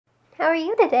How are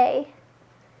you today?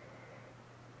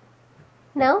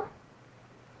 No?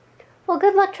 Well,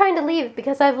 good luck trying to leave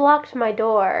because I've locked my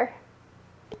door.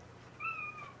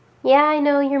 Yeah, I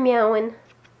know you're meowing.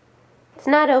 It's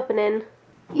not opening.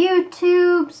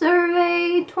 YouTube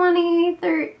survey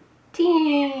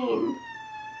 2013.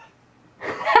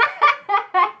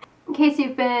 In case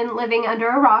you've been living under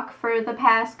a rock for the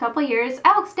past couple years,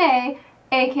 Alex Day,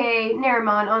 aka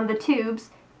Nerimon on the tubes,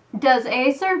 does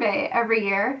a survey every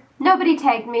year. Nobody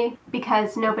tagged me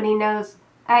because nobody knows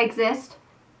I exist,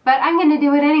 but I'm gonna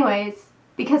do it anyways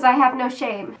because I have no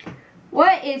shame.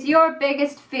 What is your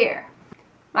biggest fear?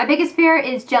 My biggest fear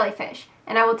is jellyfish,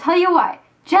 and I will tell you why.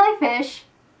 Jellyfish,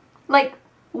 like,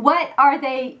 what are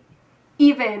they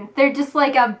even? They're just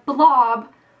like a blob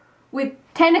with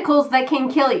tentacles that can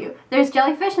kill you. There's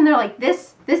jellyfish and they're like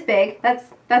this big.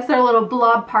 That's their little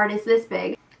blob part is this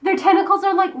big. Their tentacles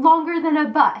are like longer than a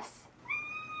bus.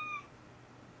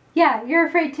 Yeah, you're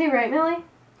afraid too, right, Millie?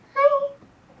 Hi.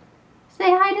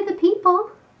 Say hi to the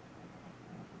people.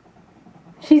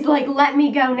 She's like, let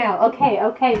me go now.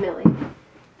 Okay, Millie.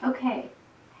 Okay.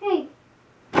 Hey.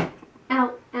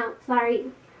 Ow,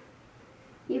 sorry.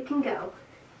 You can go.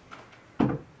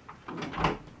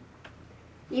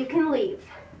 You can leave.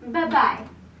 Bye-bye.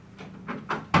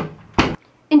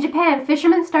 In Japan,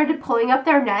 fishermen started pulling up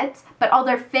their nets, but all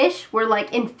their fish were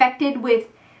like infected with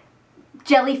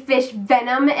jellyfish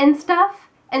venom and stuff.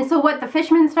 And so what the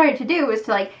fishermen started to do was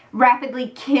to like rapidly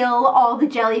kill all the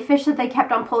jellyfish that they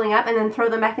kept on pulling up and then throw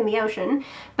them back in the ocean.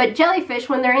 But jellyfish,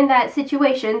 when they're in that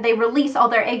situation, they release all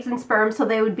their eggs and sperm so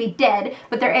they would be dead,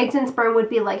 but their eggs and sperm would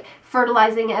be like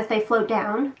fertilizing as they float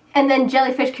down. And then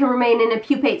jellyfish can remain in a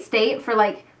pupate state for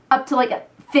like up to like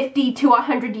 50 to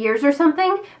 100 years or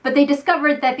something. But they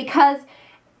discovered that because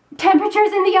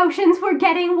temperatures in the oceans were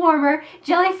getting warmer,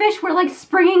 jellyfish were like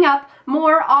springing up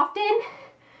more often.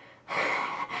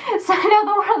 So now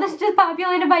the world is just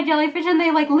populated by jellyfish and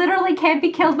they like literally can't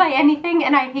be killed by anything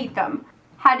and I hate them.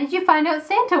 How did you find out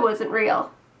Santa wasn't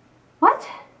real? What?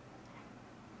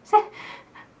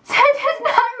 Santa's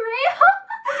not real?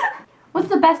 What's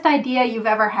the best idea you've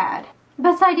ever had? The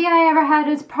best idea I ever had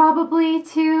was probably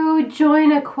to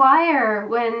join a choir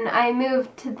when I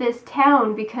moved to this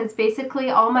town because basically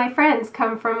all my friends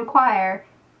come from choir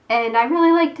and I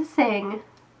really like to sing.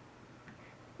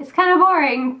 It's kind of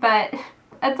boring, but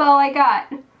that's all I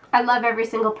got. I love every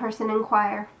single person in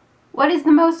choir. What is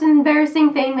the most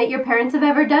embarrassing thing that your parents have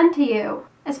ever done to you?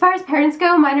 As far as parents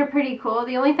go, mine are pretty cool.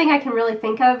 The only thing I can really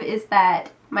think of is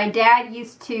that my dad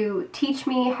used to teach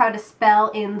me how to spell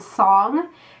in song.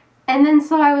 And then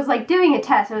so I was like doing a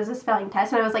test, it was a spelling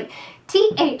test, and I was like,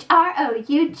 T-H-R-O-U-G-H.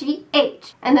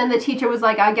 And then the teacher was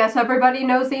like, I guess everybody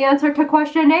knows the answer to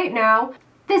question 8 now.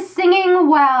 This singing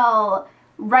while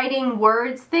writing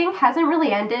words thing hasn't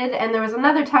really ended, and there was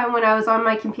another time when I was on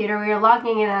my computer, we were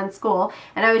logging in on school,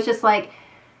 and I was just like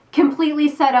completely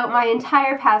set out my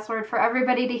entire password for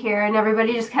everybody to hear, and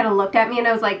everybody just kind of looked at me and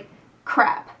I was like,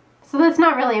 crap. So that's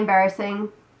not really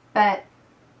embarrassing, but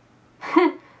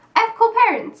I have cool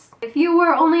parents. If you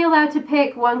were only allowed to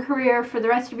pick one career for the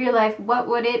rest of your life, what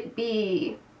would it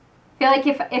be? I feel like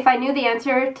if I knew the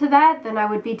answer to that, then I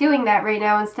would be doing that right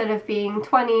now instead of being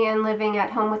 20 and living at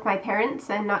home with my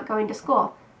parents and not going to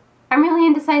school. I'm really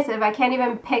indecisive. I can't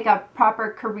even pick a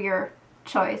proper career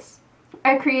choice.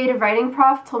 A creative writing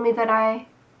prof told me that I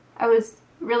was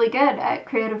really good at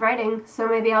creative writing, so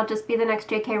maybe I'll just be the next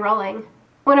J.K. Rowling.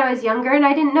 When I was younger and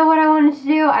I didn't know what I wanted to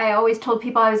do, I always told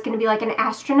people I was going to be like an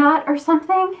astronaut or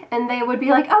something, and they would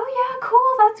be like, oh yeah,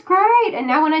 cool, that's great. And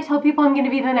now when I tell people I'm going to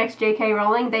be the next J.K.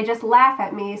 Rowling, they just laugh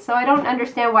at me, so I don't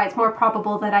understand why it's more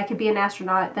probable that I could be an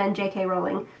astronaut than J.K.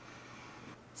 Rowling.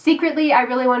 Secretly, I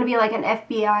really want to be like an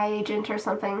FBI agent or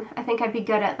something. I think I'd be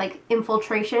good at like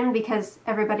infiltration because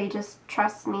everybody just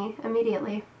trusts me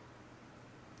immediately.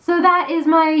 So that is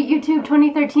my YouTube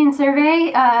 2013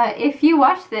 survey. If you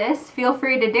watch this, feel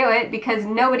free to do it because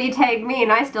nobody tagged me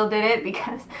and I still did it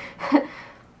because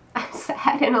I'm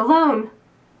sad and alone.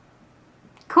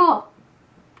 Cool.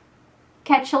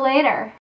 Catch you later.